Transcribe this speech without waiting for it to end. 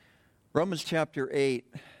Romans chapter 8,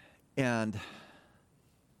 and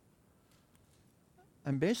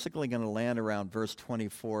I'm basically going to land around verse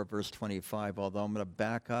 24, verse 25, although I'm going to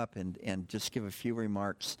back up and just give a few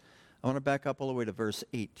remarks. I want to back up all the way to verse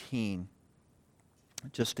 18,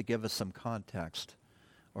 just to give us some context,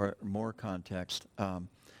 or more context. It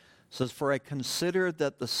says, "For I consider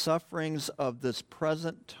that the sufferings of this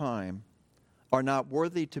present time are not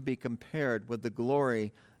worthy to be compared with the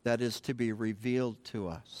glory that is to be revealed to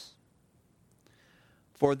us.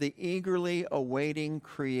 For the eagerly awaiting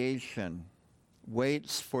creation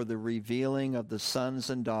waits for the revealing of the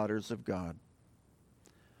sons and daughters of God.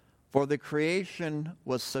 For the creation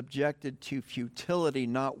was subjected to futility,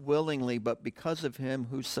 not willingly, but because of him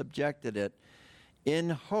who subjected it,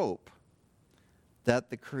 in hope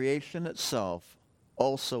that the creation itself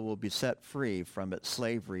also will be set free from its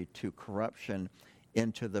slavery to corruption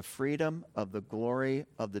into the freedom of the glory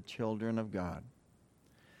of the children of God.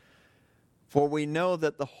 For we know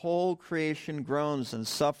that the whole creation groans and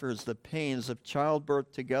suffers the pains of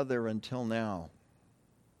childbirth together until now.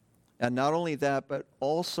 And not only that, but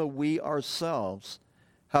also we ourselves,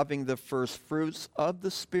 having the first fruits of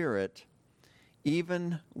the Spirit,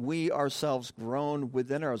 even we ourselves groan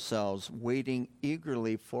within ourselves, waiting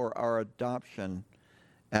eagerly for our adoption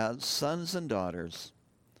as sons and daughters,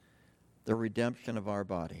 the redemption of our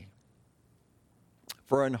body.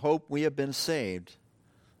 For in hope we have been saved.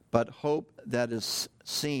 But hope that is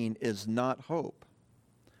seen is not hope.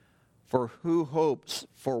 For who hopes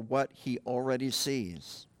for what he already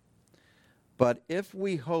sees? But if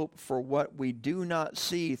we hope for what we do not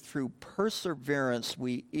see, through perseverance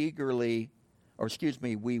we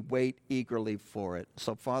wait eagerly for it."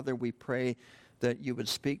 So, Father, we pray that you would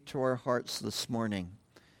speak to our hearts this morning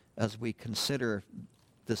as we consider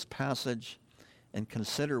this passage and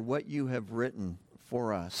consider what you have written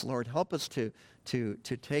for us. Lord, help us to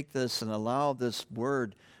take this and allow this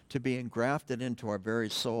word to be engrafted into our very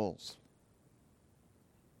souls.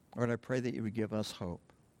 Lord, I pray that you would give us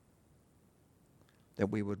hope, that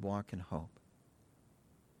we would walk in hope.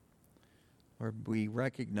 Lord, we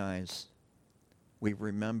recognize, we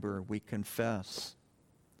remember, we confess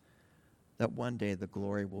that one day the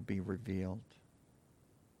glory will be revealed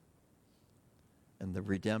and the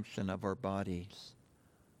redemption of our bodies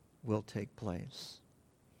will take place.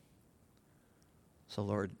 So,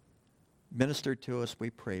 Lord, minister to us,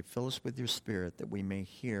 we pray. Fill us with your Spirit that we may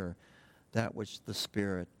hear that which the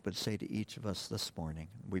Spirit would say to each of us this morning.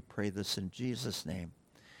 We pray this in Jesus' name.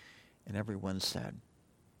 And everyone said,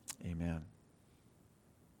 amen.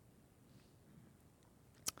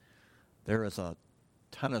 There is a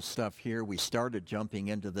ton of stuff here. We started jumping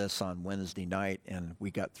into this on Wednesday night, and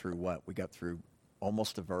we got through what? We got through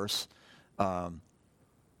almost a verse.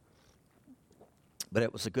 But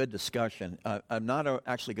it was a good discussion. I'm not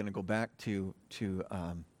actually going to go back to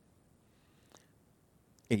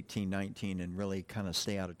 18, 19, and really kind of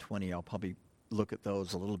stay out of 20. I'll probably look at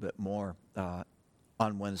those a little bit more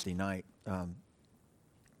on Wednesday night.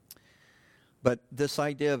 But this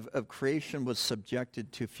idea of creation was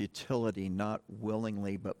subjected to futility, not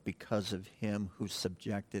willingly, but because of him who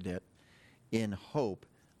subjected it, in hope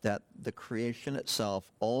that the creation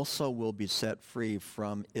itself also will be set free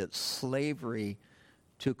from its slavery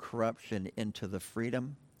to corruption into the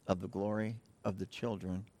freedom of the glory of the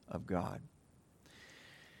children of God.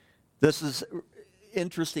 This is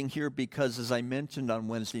interesting here because, as I mentioned on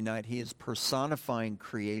Wednesday night, he is personifying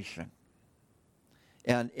creation.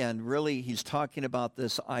 And really, he's talking about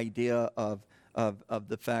this idea of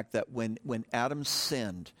the fact that when Adam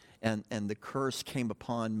sinned and the curse came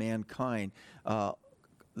upon mankind,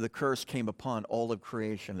 the curse came upon all of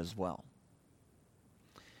creation as well.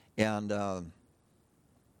 And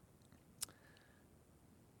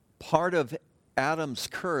part of Adam's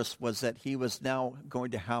curse was that he was now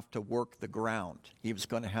going to have to work the ground. He was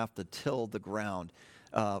going to have to till the ground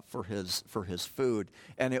for his food.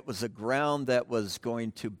 And it was a ground that was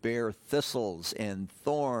going to bear thistles and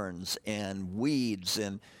thorns and weeds.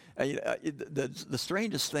 And the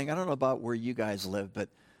strangest thing, I don't know about where you guys live, but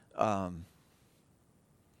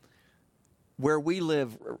where we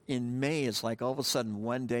live in May is like all of a sudden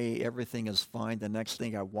one day everything is fine. The next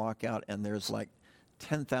thing I walk out and there's like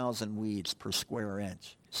 10,000 weeds per square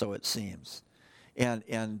inch, so it seems.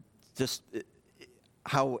 And just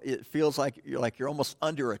how it feels like you're almost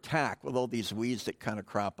under attack with all these weeds that kind of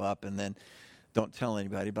crop up, and then don't tell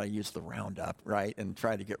anybody, but I use the Roundup, right, and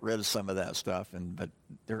try to get rid of some of that stuff. But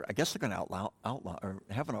I guess they're going to outlaw or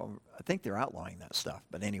I think they're outlawing that stuff.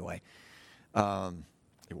 But anyway,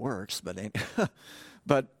 it works. But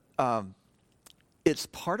it's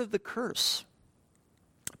part of the curse.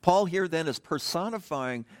 Paul here then is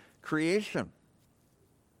personifying creation.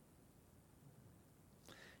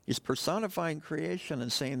 He's personifying creation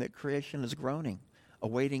and saying that creation is groaning,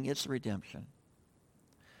 awaiting its redemption,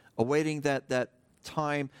 awaiting that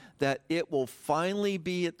time that it will finally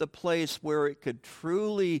be at the place where it could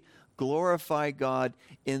truly glorify God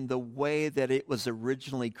in the way that it was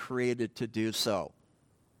originally created to do so.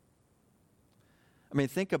 I mean,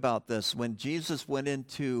 think about this. When Jesus went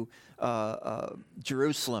into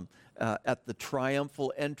Jerusalem at the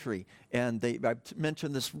triumphal entry, and I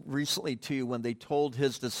mentioned this recently to you when they told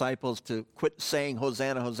his disciples to quit saying,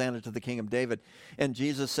 Hosanna, Hosanna to the King of David. And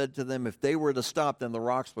Jesus said to them, if they were to stop, then the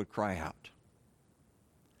rocks would cry out.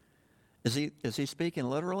 Is he speaking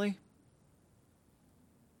literally?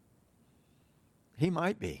 He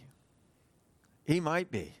might be. He might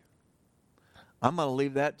be. I'm going to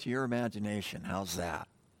leave that to your imagination. How's that?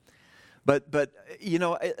 But you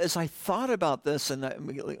know, as I thought about this, and I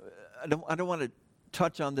don't want to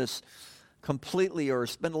touch on this completely or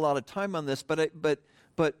spend a lot of time on this,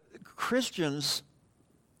 but Christians,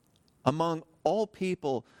 among all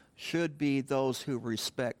people, should be those who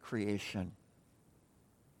respect creation.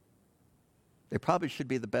 They probably should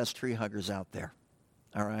be the best tree huggers out there.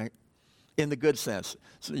 All right? In the good sense.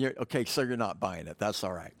 So you're not buying it. That's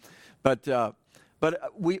all right. But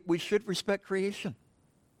we should respect creation.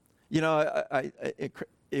 You know,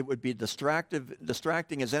 it would be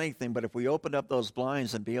distracting as anything, but if we opened up those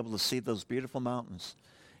blinds and be able to see those beautiful mountains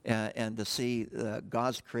and to see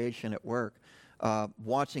God's creation at work,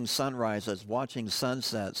 watching sunrises, watching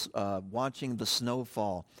sunsets, watching the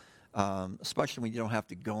snowfall, especially when you don't have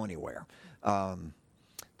to go anywhere.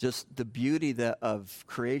 Just the beauty of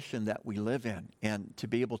creation that we live in, and to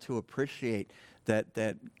be able to appreciate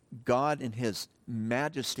that God in his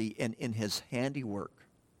majesty and in his handiwork.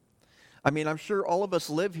 I mean, I'm sure all of us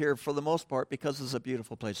live here for the most part because it's a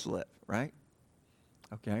beautiful place to live, right?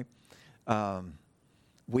 Okay.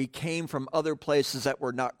 We came from other places that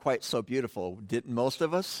were not quite so beautiful. Didn't most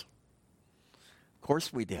of us? Of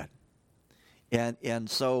course we did. And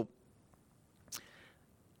so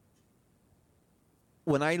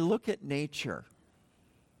when I look at nature,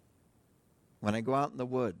 when I go out in the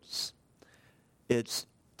woods,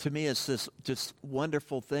 to me, it's this just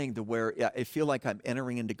wonderful thing to where I feel like I'm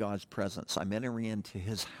entering into God's presence. I'm entering into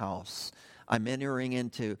his house. I'm entering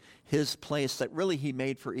into his place that really he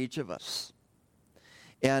made for each of us.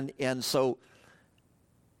 And so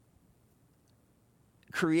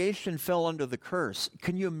creation fell under the curse.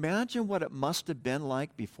 Can you imagine what it must have been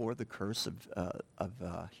like before the curse of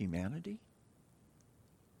humanity?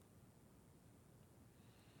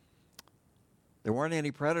 There weren't any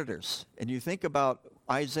predators. And you think about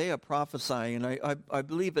Isaiah prophesying, and I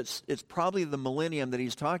believe it's probably the millennium that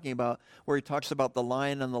he's talking about, where he talks about the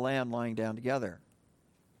lion and the lamb lying down together.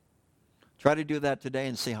 Try to do that today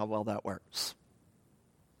and see how well that works.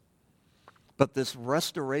 But this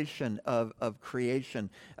restoration of creation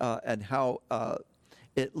and how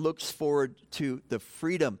it looks forward to the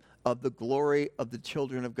freedom of the glory of the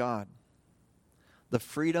children of God. The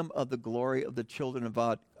freedom of the glory of the children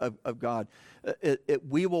of God.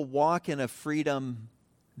 We will walk in a freedom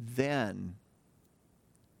then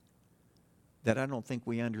that I don't think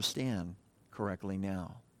we understand correctly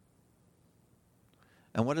now.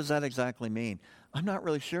 And what does that exactly mean? I'm not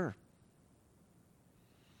really sure.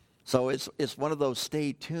 So it's one of those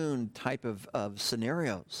stay tuned type of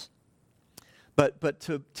scenarios. But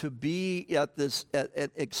to be at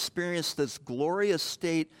experience this glorious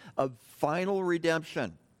state of final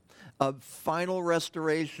redemption, of final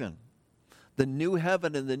restoration, the new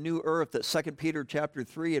heaven and the new earth that 2 Peter chapter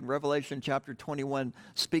 3 and Revelation chapter 21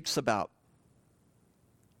 speaks about.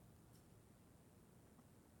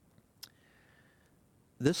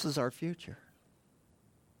 This is our future.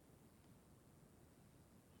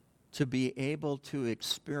 To be able to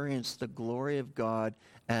experience the glory of God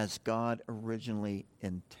as God originally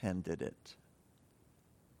intended it.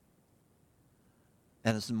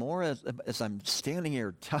 And as I'm standing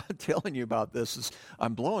here telling you about this,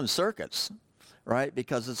 I'm blowing circuits, right?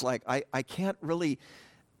 Because it's like I can't really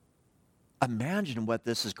imagine what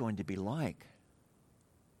this is going to be like.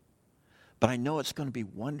 But I know it's going to be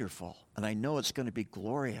wonderful, and I know it's going to be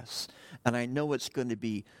glorious, and I know it's going to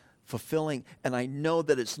be fulfilling, and I know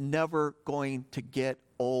that it's never going to get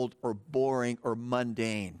old or boring or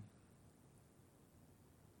mundane.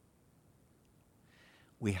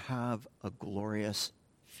 We have a glorious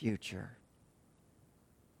future.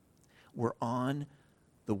 We're on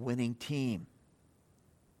the winning team.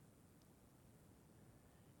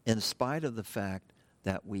 In spite of the fact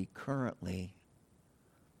that we currently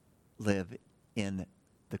live in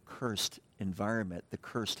the cursed environment, the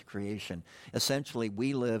cursed creation. Essentially,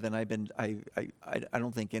 we live, and I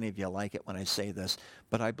don't think any of you like it when I say this,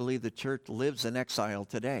 but I believe the church lives in exile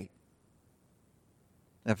today.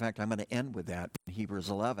 In fact, I'm going to end with that in Hebrews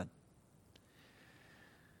 11.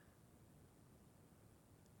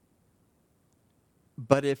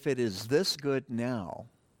 But if it is this good now,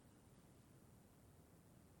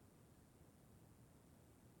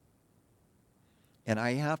 and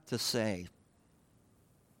I have to say,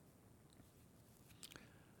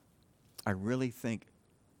 I really think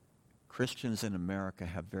Christians in America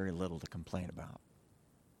have very little to complain about.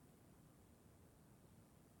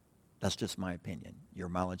 That's just my opinion. Your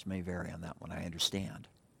mileage may vary on that one, I understand.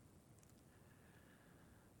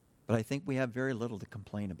 But I think we have very little to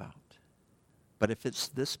complain about. But if it's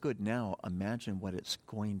this good now, imagine what it's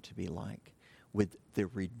going to be like with the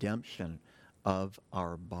redemption of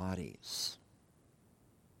our bodies.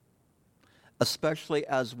 Especially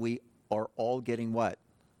as we are all getting what?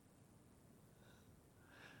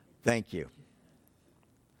 Thank you.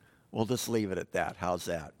 We'll just leave it at that. How's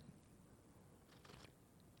that?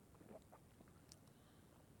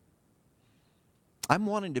 I'm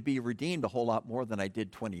wanting to be redeemed a whole lot more than I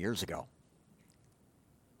did 20 years ago.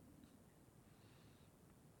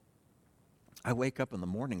 I wake up in the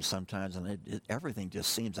morning sometimes and everything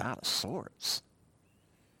just seems out of sorts.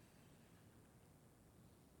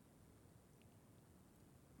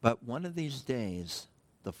 But one of these days,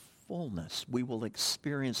 the fullness, we will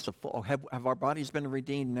experience the full. Have our bodies been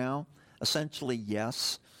redeemed now? Essentially,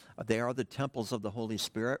 yes. They are the temples of the Holy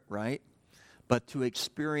Spirit, right? But to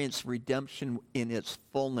experience redemption in its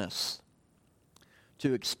fullness,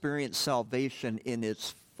 to experience salvation in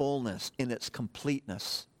its fullness, in its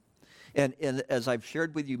completeness. And as I've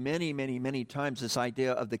shared with you many, many, many times, this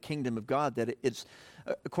idea of the kingdom of God, that it's,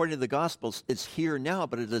 according to the Gospels, it's here now,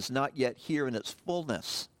 but it is not yet here in its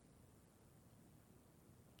fullness.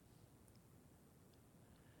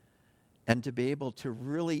 And to be able to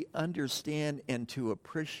really understand and to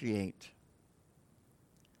appreciate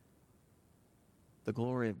the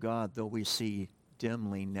glory of God, though we see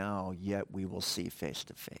dimly now, yet we will see face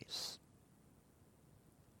to face.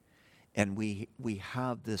 And we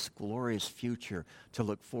have this glorious future to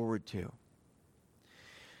look forward to.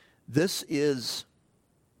 This is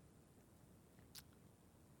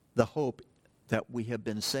the hope that we have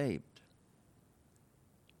been saved.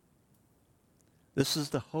 This is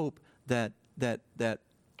the hope that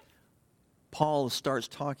Paul starts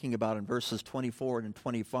talking about in verses 24 and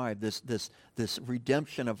 25, this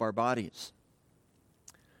redemption of our bodies.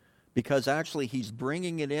 Because actually he's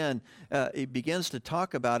bringing it in. He begins to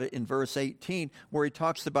talk about it in verse 18, where he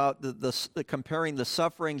talks about the comparing the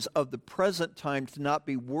sufferings of the present time to not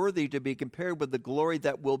be worthy to be compared with the glory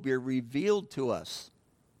that will be revealed to us.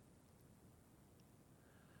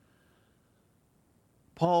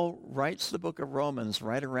 Paul writes the book of Romans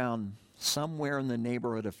right around somewhere in the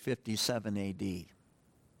neighborhood of 57 A.D.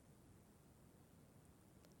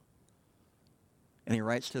 And he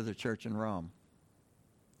writes to the church in Rome.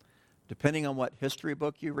 Depending on what history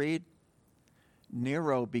book you read,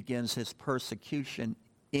 Nero begins his persecution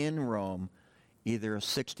in Rome either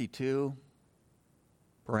 62,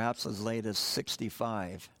 perhaps as late as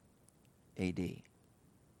 65 A.D.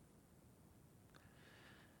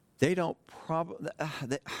 They don't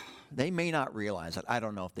they may not realize it. I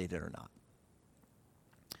don't know if they did or not.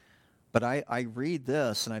 But I read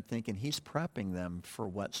this and I'm thinking he's prepping them for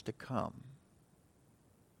what's to come.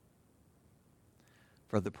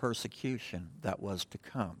 For the persecution that was to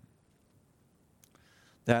come.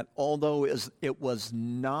 That although it was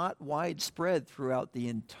not widespread throughout the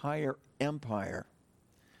entire empire,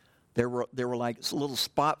 there were like little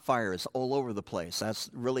spot fires all over the place. That's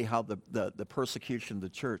really how the persecution of the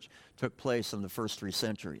church took place in the first 3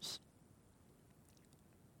 centuries.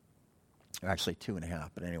 Actually 2.5,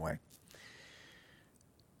 but anyway.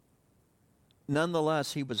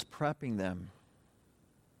 Nonetheless, he was prepping them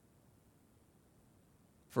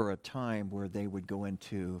for a time where they would go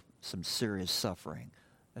into some serious suffering,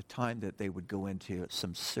 a time that they would go into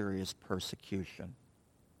some serious persecution.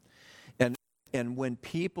 And when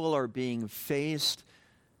people are being faced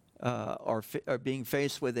are being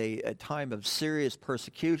faced with a time of serious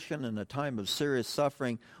persecution and a time of serious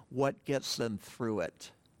suffering, what gets them through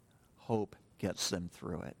it? Hope gets them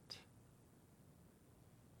through it.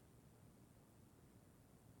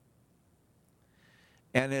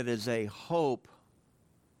 And it is a hope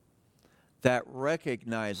that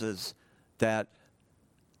recognizes that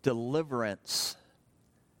deliverance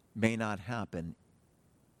may not happen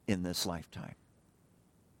in this lifetime.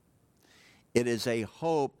 It is a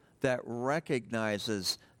hope that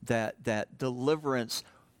recognizes that deliverance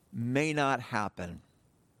may not happen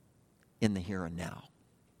in the here and now.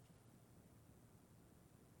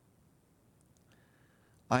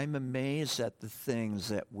 I'm amazed at the things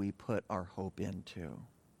that we put our hope into.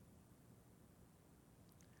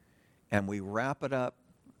 And we wrap it up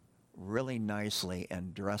really nicely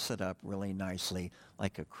and dress it up really nicely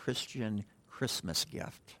like a Christian Christmas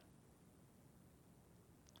gift.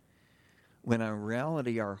 When in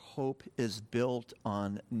reality our hope is built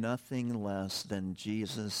on nothing less than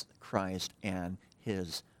Jesus Christ and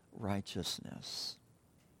his righteousness.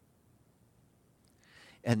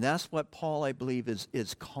 And that's what Paul, I believe,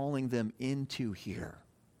 is calling them into here.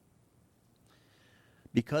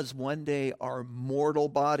 Because one day our mortal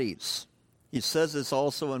bodies, he says this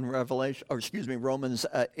also in Romans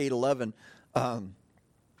 8:11.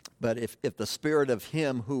 But if the spirit of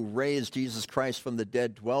him who raised Jesus Christ from the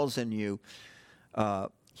dead dwells in you,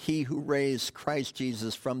 he who raised Christ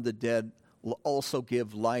Jesus from the dead will also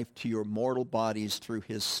give life to your mortal bodies through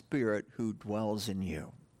his spirit who dwells in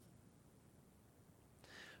you.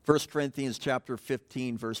 1 Corinthians chapter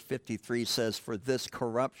 15, verse 53 says, for this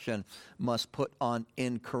corruption must put on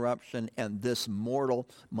incorruption, and this mortal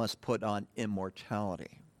must put on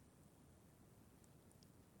immortality.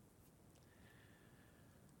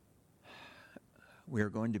 We are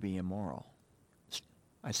going to be immoral.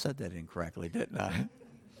 I said that incorrectly, didn't I?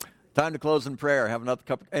 Time to close in prayer. Have another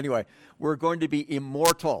cup. Anyway, we're going to be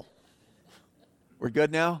immortal. We're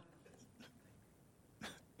good now?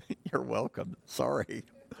 You're welcome. Sorry.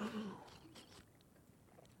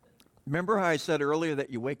 Remember how I said earlier that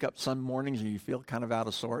you wake up some mornings and you feel kind of out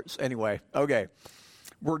of sorts? Anyway, okay.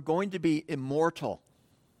 We're going to be immortal.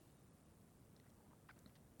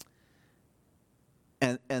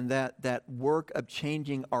 And that work of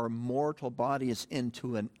changing our mortal bodies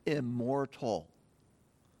into an immortal,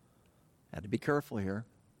 had to be careful here,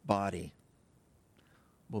 body,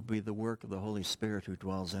 will be the work of the Holy Spirit who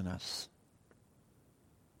dwells in us.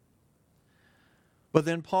 But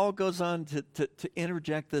then Paul goes on to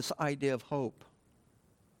interject this idea of hope.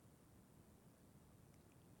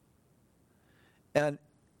 And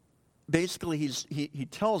basically he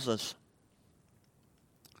tells us,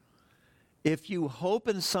 if you hope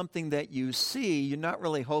in something that you see, you're not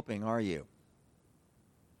really hoping, are you?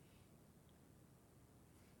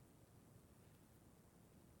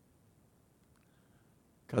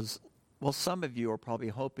 Because, well, some of you are probably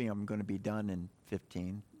hoping I'm going to be done in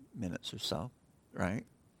 15 minutes or so, right?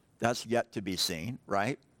 That's yet to be seen,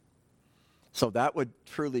 right? So that would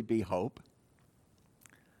truly be hope.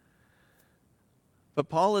 But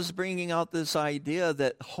Paul is bringing out this idea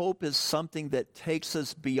that hope is something that takes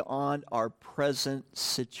us beyond our present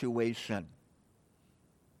situation.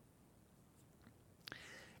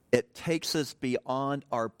 It takes us beyond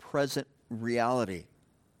our present reality.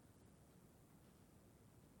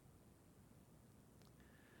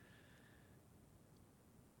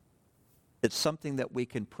 It's something that we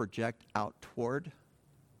can project out toward,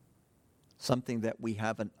 something that we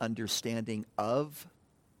have an understanding of,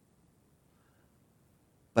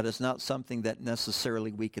 but it's not something that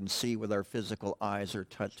necessarily we can see with our physical eyes or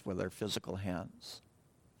touch with our physical hands.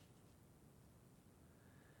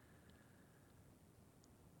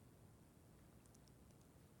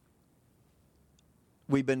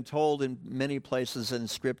 We've been told in many places in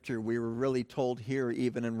Scripture, we were really told here,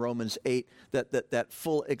 even in Romans 8, that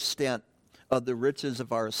full extent of the riches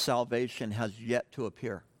of our salvation has yet to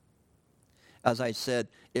appear. As I said,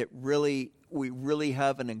 we really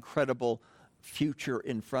have an incredible future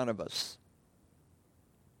in front of us.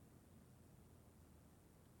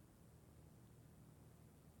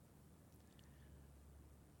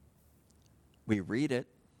 We read it.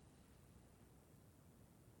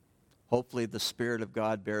 Hopefully the Spirit of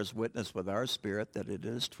God bears witness with our spirit that it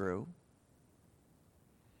is true.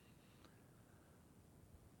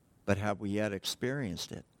 But have we yet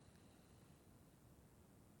experienced it?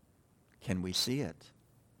 Can we see it?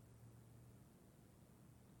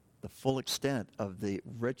 The full extent of the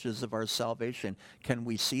riches of our salvation. Can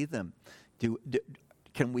we see them? Do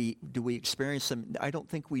we experience them? I don't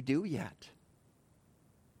think we do yet.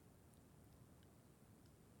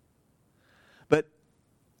 But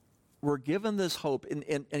we're given this hope.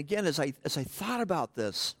 And again, as I thought about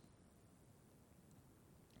this,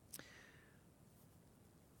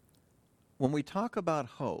 when we talk about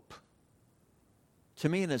hope, to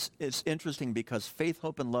me, and it's interesting because faith,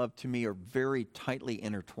 hope, and love to me are very tightly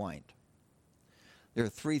intertwined. There are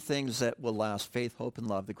three things that will last: faith, hope, and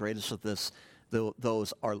love. The greatest of those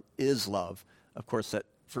is love. Of course, that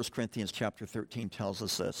 1 Corinthians chapter 13 tells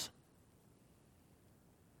us this.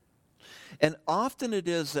 And often it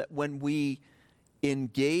is that when we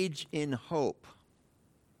engage in hope,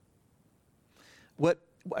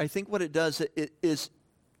 I think what it does it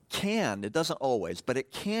doesn't always, but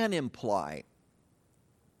it can imply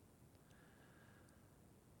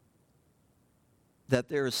that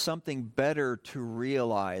there is something better to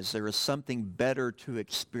realize, there is something better to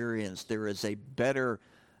experience, there is a better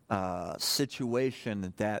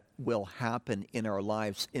situation that will happen in our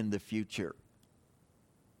lives in the future.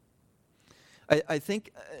 I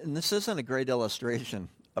think, and this isn't a great illustration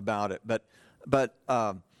about it, but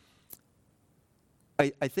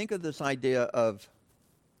I think of this idea of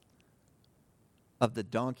the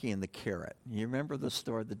donkey and the carrot. You remember the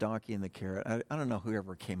story, the donkey and the carrot? I don't know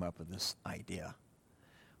whoever came up with this idea.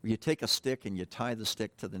 You take a stick and you tie the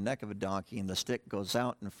stick to the neck of a donkey, and the stick goes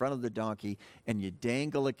out in front of the donkey, and you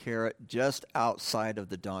dangle a carrot just outside of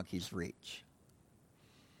the donkey's reach.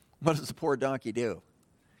 What does the poor donkey do?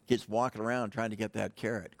 He's walking around trying to get that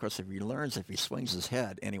carrot. Of course, if he swings his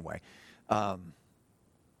head anyway. And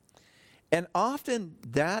often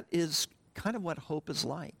that is kind of what hope is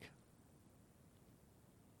like.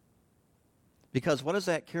 Because what does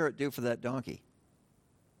that carrot do for that donkey?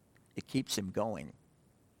 It keeps him going.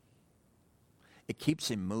 It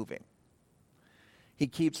keeps him moving. He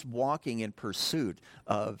keeps walking in pursuit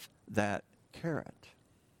of that carrot.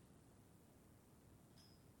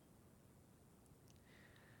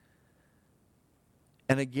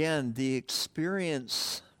 And again, the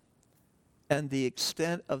experience and the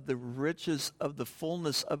extent of the riches of the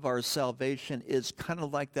fullness of our salvation is kind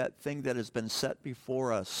of like that thing that has been set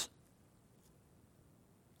before us.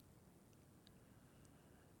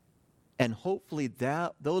 And hopefully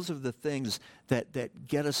those are the things that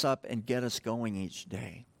get us up and get us going each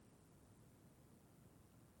day.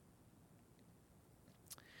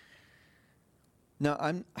 Now,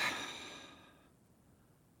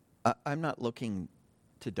 I'm not looking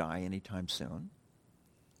to die anytime soon.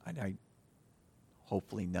 I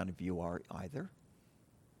hopefully none of you are either.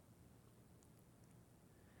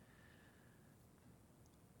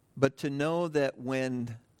 But to know that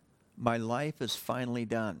when my life is finally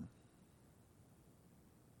done,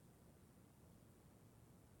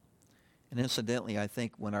 and incidentally, I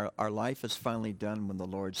think when our life is finally done when the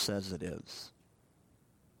Lord says it is,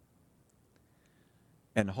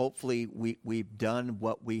 and hopefully we've done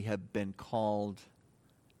what we have been called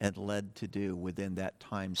and led to do within that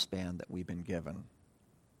time span that we've been given,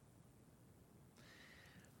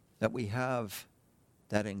 that we have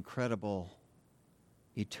that incredible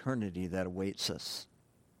eternity that awaits us.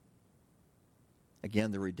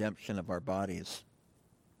 Again, the redemption of our bodies.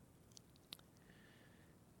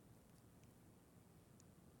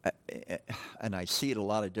 And I see it a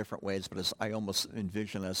lot of different ways, but I almost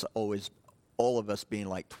envision us always, all of us being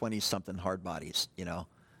like 20-something hard bodies,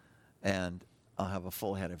 and I'll have a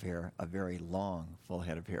full head of hair, a very long full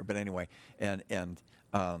head of hair. But anyway,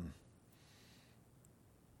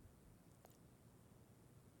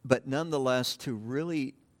 but nonetheless, to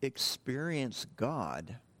really experience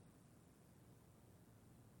God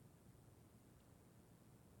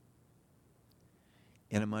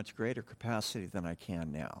in a much greater capacity than I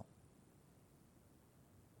can now.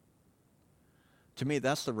 To me,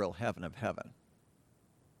 that's the real heaven of heaven.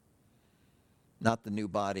 Not the new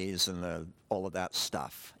bodies and all of that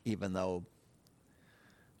stuff, even though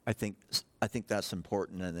I think that's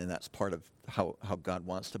important, and that's part of how God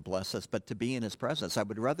wants to bless us. But to be in his presence, I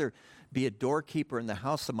would rather be a doorkeeper in the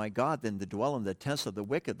house of my God than to dwell in the tents of the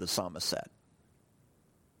wicked, the psalmist said.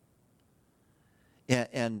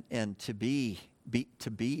 And to be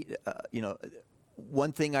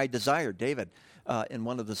one thing I desire, David, in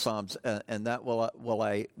one of the Psalms, and that will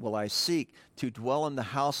I seek, to dwell in the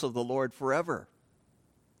house of the Lord forever.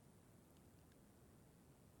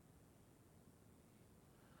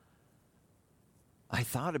 I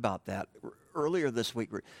thought about that earlier this week.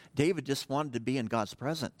 David just wanted to be in God's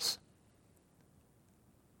presence.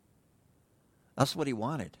 That's what he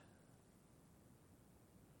wanted.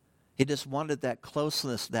 He just wanted that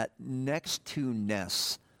closeness, that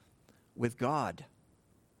next-to-ness with God,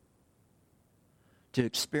 to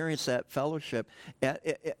experience that fellowship.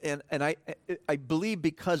 And I believe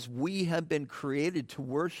because we have been created to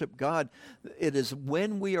worship God, it is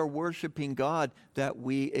when we are worshiping God that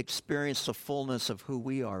we experience the fullness of who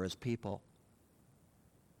we are as people.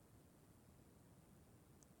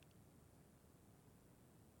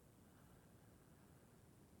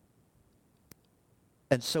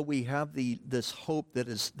 And so we have this hope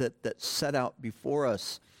that's set out before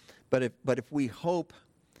us. But if we hope,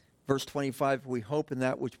 verse 25, we hope in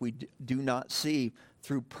that which we do not see.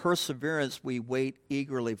 Through perseverance, we wait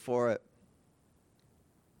eagerly for it.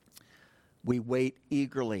 We wait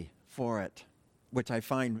eagerly for it. which I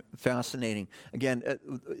find fascinating. Again,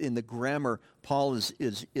 in the grammar, Paul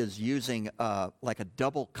is using like a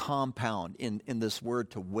double compound in this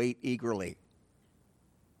word to wait eagerly,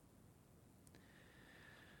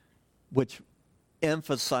 which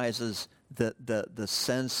emphasizes the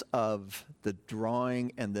sense of the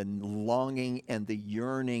drawing and the longing and the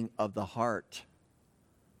yearning of the heart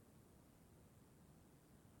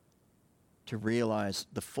to realize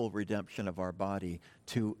the full redemption of our body,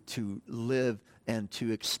 to live and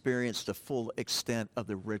to experience the full extent of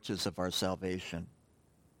the riches of our salvation.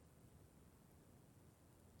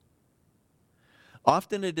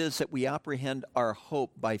 Often it is that we apprehend our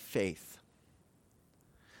hope by faith.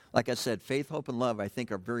 Like I said, faith, hope, and love, I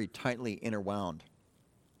think, are very tightly interwound.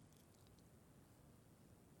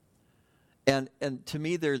 And to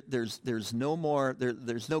me, there's no more,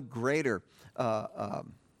 there's no greater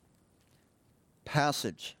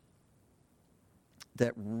passage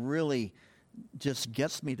that really just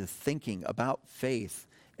gets me to thinking about faith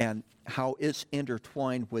and how it's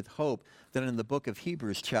intertwined with hope than in the book of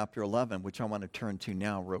Hebrews chapter 11, which I want to turn to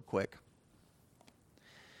now real quick.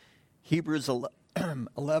 Hebrews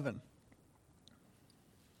 11.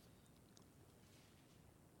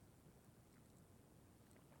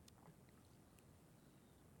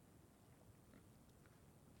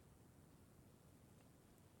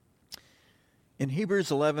 In Hebrews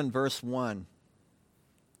 11, verse 1,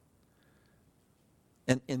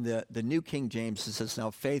 and in the New King James, it says, "Now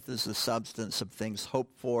faith is the substance of things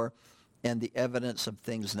hoped for and the evidence of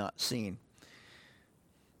things not seen."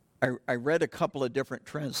 I read a couple of different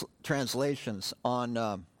translations on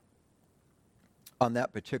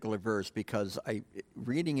that particular verse because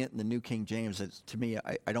reading it in the New King James, to me,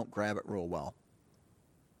 I don't grab it real well.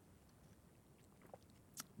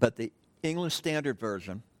 But the English Standard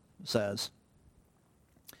Version says,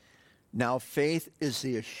 "Now faith is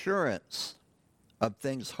the assurance of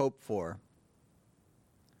things hoped for,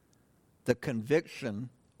 the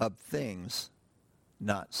conviction of things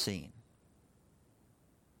not seen."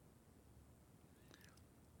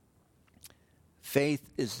 Faith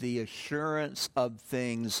is the assurance of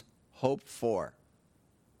things hoped for.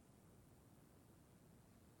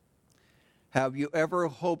 Have you ever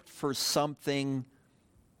hoped for something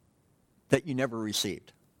that you never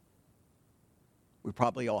received? We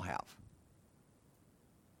probably all have.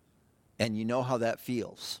 And you know how that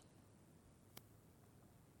feels.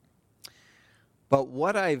 But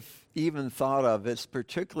what I've even thought of is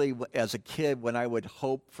particularly as a kid when I would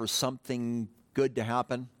hope for something good to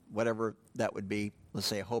happen, whatever that would be. Let's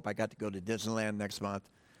say I hope I got to go to Disneyland next month,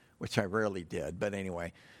 which I rarely did, but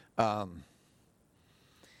anyway.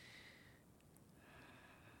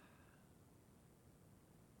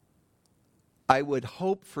 I would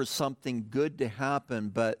hope for something good to happen,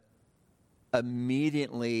 but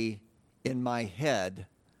immediately in my head,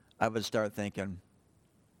 I would start thinking,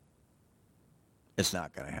 it's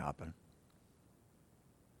not going to happen.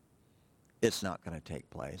 It's not going to take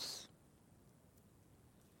place.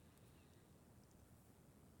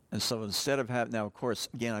 And so instead of having, now of course,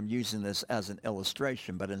 again, I'm using this as an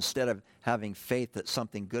illustration, but instead of having faith that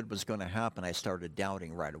something good was going to happen, I started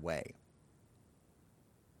doubting right away.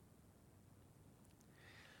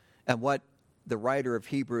 And what the writer of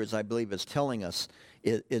Hebrews, I believe, is telling us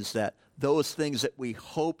is that those things that we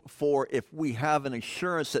hope for, if we have an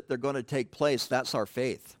assurance that they're going to take place, that's our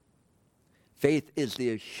faith. Faith is the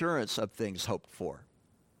assurance of things hoped for.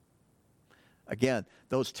 Again,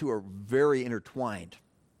 those two are very intertwined.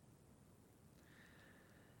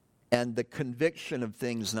 And the conviction of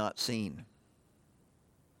things not seen.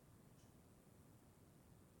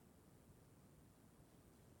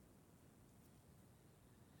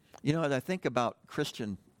 You know, as I think about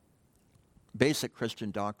basic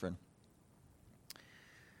Christian doctrine,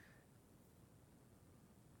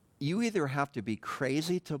 you either have to be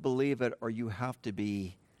crazy to believe it or you have to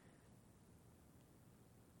be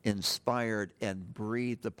inspired and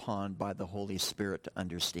breathed upon by the Holy Spirit to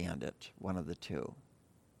understand it, one of the two.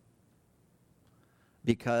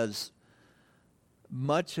 Because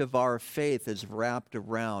much of our faith is wrapped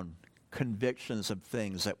around convictions of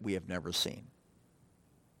things that we have never seen.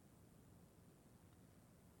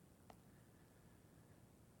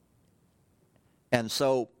 And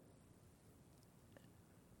so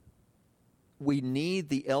we need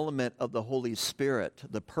the element of the Holy Spirit,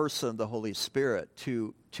 the person of the Holy Spirit,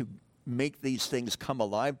 to make these things come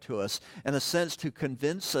alive to us, in a sense to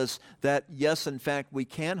convince us that, yes, in fact, we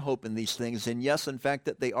can hope in these things, and yes, in fact,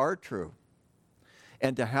 that they are true.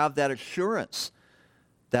 And to have that assurance,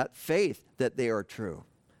 that faith that they are true,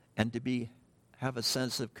 and to have a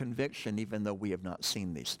sense of conviction even though we have not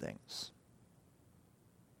seen these things.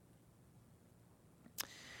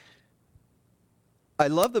 I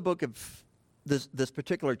love the book of this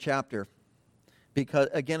particular chapter because,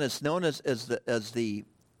 again, it's known as the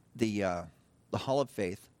Hall of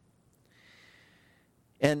Faith.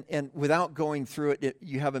 And without going through it,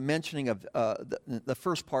 you have a mentioning of the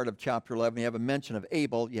first part of chapter 11. You have a mention of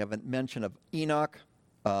Abel. You have a mention of Enoch,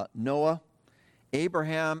 Noah,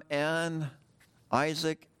 Abraham, and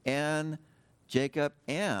Isaac, and Jacob,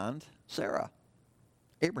 and Sarah,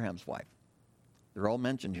 Abraham's wife. They're all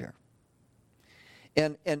mentioned here.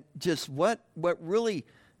 And just what really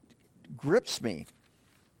grips me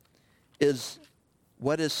is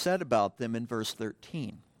what is said about them in verse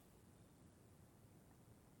 13.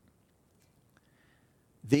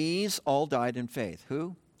 These all died in faith.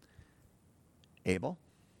 Who? Abel,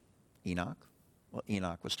 Enoch. Well,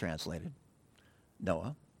 Enoch was translated.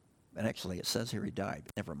 Noah. And actually it says here he died.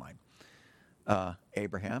 Never mind.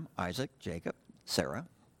 Abraham, Isaac, Jacob, Sarah.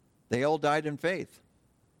 They all died in faith,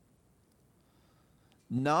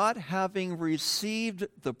 not having received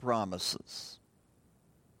the promises.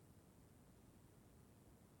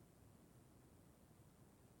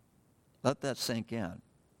 Let that sink in.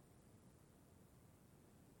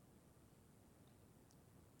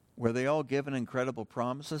 Were they all given incredible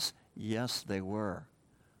promises? Yes, they were.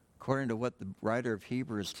 According to what the writer of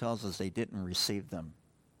Hebrews tells us, they didn't receive them.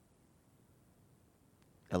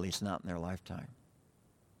 At least not in their lifetime.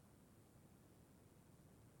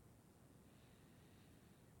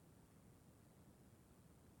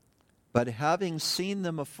 But having seen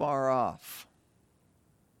them afar off,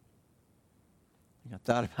 I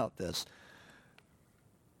thought about this.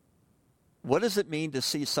 What does it mean to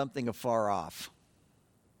see something afar off?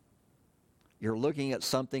 You're looking at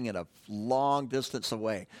something at a long distance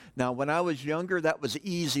away. Now, when I was younger, that was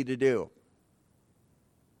easy to do.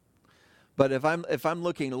 But if I'm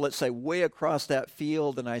looking, let's say, way across that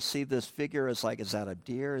field and I see this figure, it's like, is that a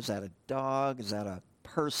deer? Is that a dog? Is that a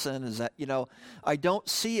person? Is that, I don't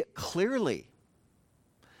see it clearly.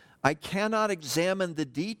 I cannot examine the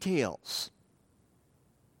details.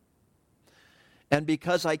 And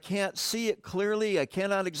because I can't see it clearly, I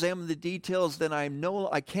cannot examine the details, then I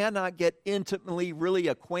cannot get intimately really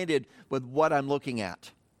acquainted with what I'm looking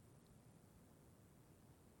at.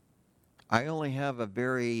 I only have a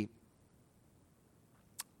very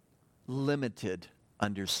limited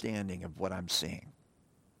understanding of what I'm seeing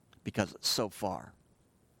because it's so far.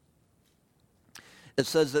 It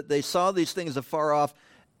says that they saw these things afar off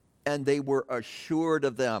and they were assured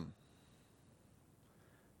of them.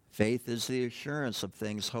 Faith is the assurance of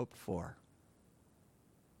things hoped for.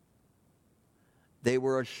 They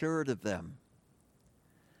were assured of them.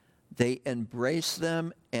 They embraced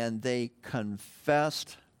them and they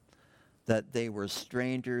confessed that they were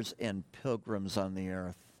strangers and pilgrims on the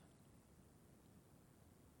earth.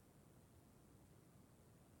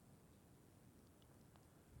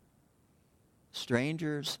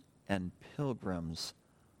 Strangers and pilgrims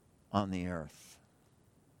on the earth.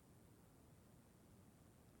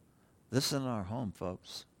 This isn't our home,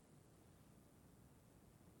 folks.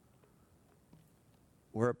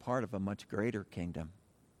 We're a part of a much greater kingdom.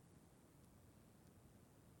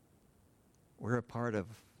 We're a part of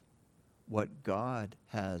what God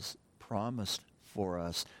has promised for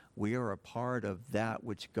us. We are a part of that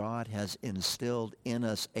which God has instilled in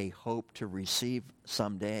us, a hope to receive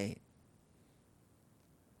someday.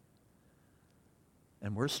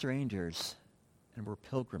 And we're strangers and we're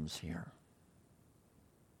pilgrims here.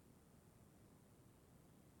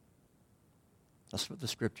 That's what the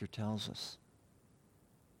scripture tells us.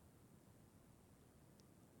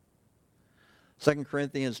 2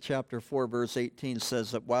 Corinthians chapter 4, verse 18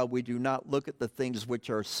 says that while we do not look at the things which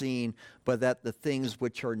are seen, but at the things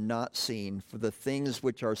which are not seen. For the things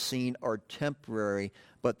which are seen are temporary,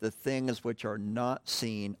 but the things which are not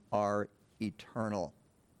seen are eternal.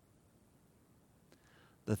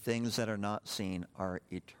 The things that are not seen are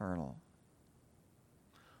eternal.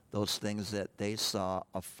 Those things that they saw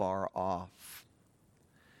afar off.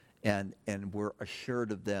 And were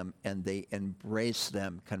assured of them, and they embraced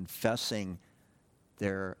them, confessing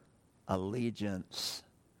their allegiance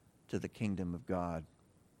to the kingdom of God,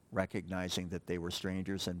 recognizing that they were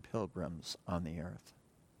strangers and pilgrims on the earth.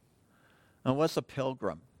 Now, what's a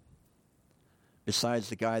pilgrim? Besides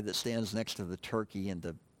the guy that stands next to the turkey and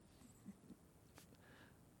the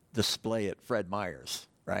display at Fred Meyer's,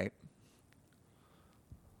 right?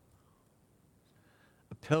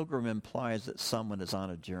 A pilgrim implies that someone is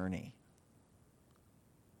on a journey.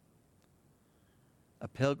 A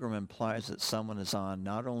pilgrim implies that someone is on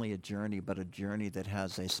not only a journey, but a journey that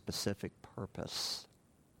has a specific purpose.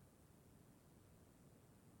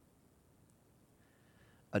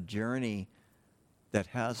 A journey that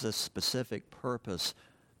has a specific purpose.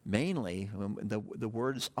 Mainly, the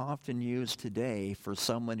word is often used today for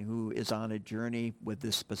someone who is on a journey with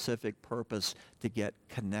this specific purpose to get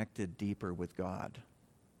connected deeper with God.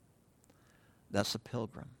 That's a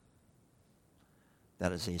pilgrim.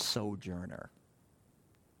 That is a sojourner.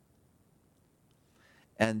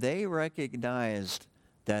 And they recognized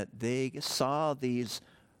that they saw these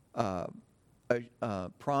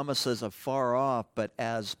promises afar off, but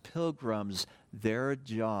as pilgrims, their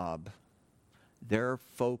job, their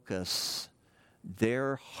focus,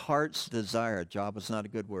 their heart's desire, job is not a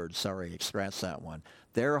good word, sorry, scratch that one.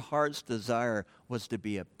 Their heart's desire was to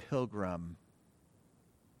be a pilgrim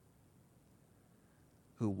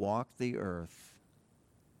who walked the earth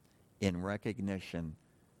in recognition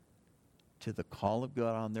to the call of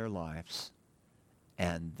God on their lives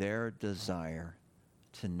and their desire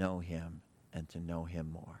to know him and to know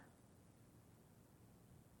him more.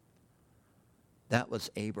 That was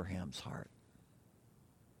Abraham's heart.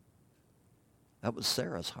 That was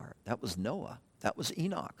Sarah's heart. That was Noah. That was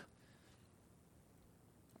Enoch.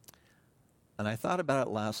 And I thought about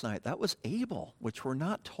it last night. That was Abel, which we're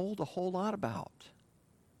not told a whole lot about.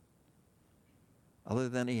 Other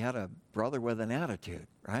than he had a brother with an attitude,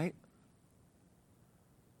 right?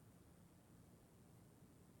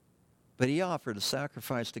 But he offered a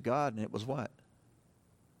sacrifice to God, and it was what?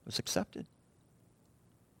 It was accepted.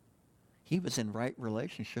 He was in right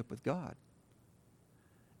relationship with God.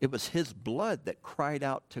 It was his blood that cried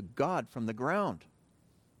out to God from the ground.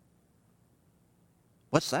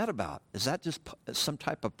 What's that about? Is that just some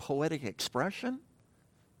type of poetic expression?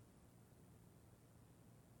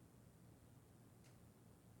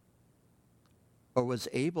 Or was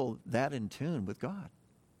Abel that in tune with God?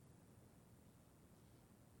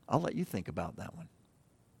 I'll let you think about that one.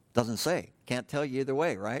 Doesn't say. Can't tell you either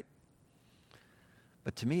way, right?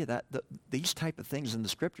 But to me, these type of things in the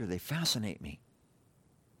Scripture, they fascinate me.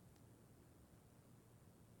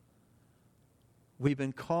 We've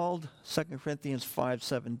been called, 2 Corinthians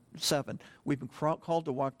 5:7, we've been called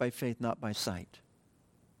to walk by faith, not by sight.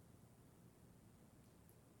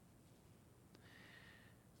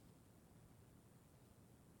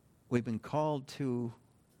 We've been called to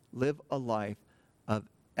live a life of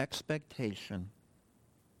expectation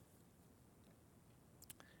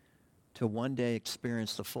to one day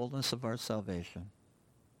experience the fullness of our salvation,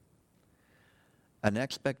 an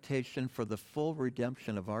expectation for the full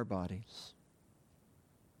redemption of our bodies.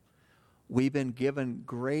 We've been given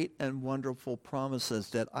great and wonderful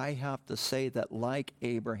promises that I have to say that, like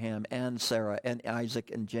Abraham and Sarah and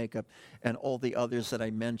Isaac and Jacob and all the others that I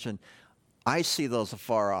mentioned, I see those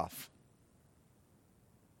afar off.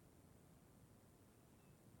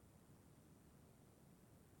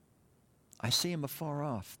 I see them afar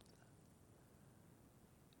off.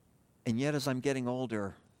 And yet, as I'm getting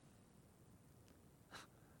older,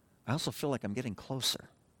 I also feel like I'm getting closer.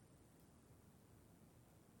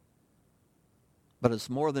 But it's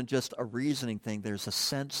more than just a reasoning thing. There's a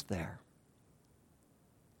sense there.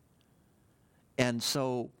 And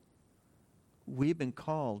so we've been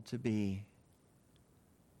called to be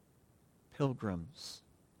pilgrims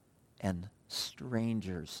and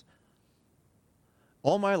strangers.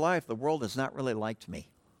 All my life, the world has not really liked me.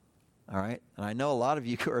 All right? And I know a lot of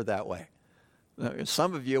you are that way.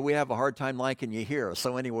 Some of you, we have a hard time liking you here.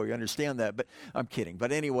 So anyway, you understand that. But I'm kidding.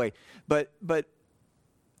 But anyway, but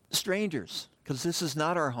strangers, because this is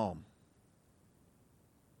not our home.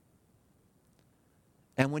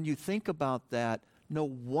 And when you think about that, no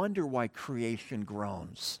wonder why creation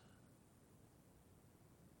groans.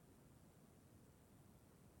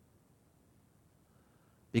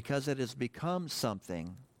 Because it has become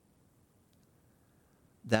something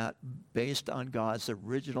that, based on God's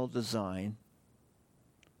original design,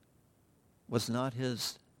 was not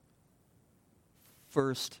his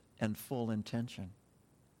first and full intention.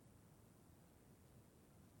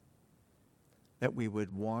 That we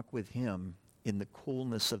would walk with him in the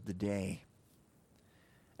coolness of the day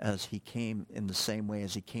as he came in the same way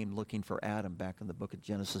as he came looking for Adam back in the book of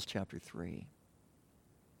Genesis chapter 3.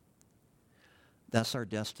 That's our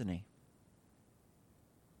destiny.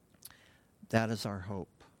 That is our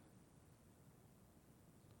hope.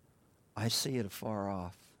 I see it afar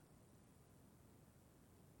off.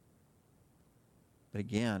 But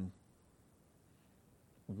again,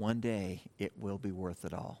 one day it will be worth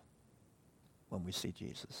it all when we see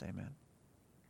Jesus. Amen.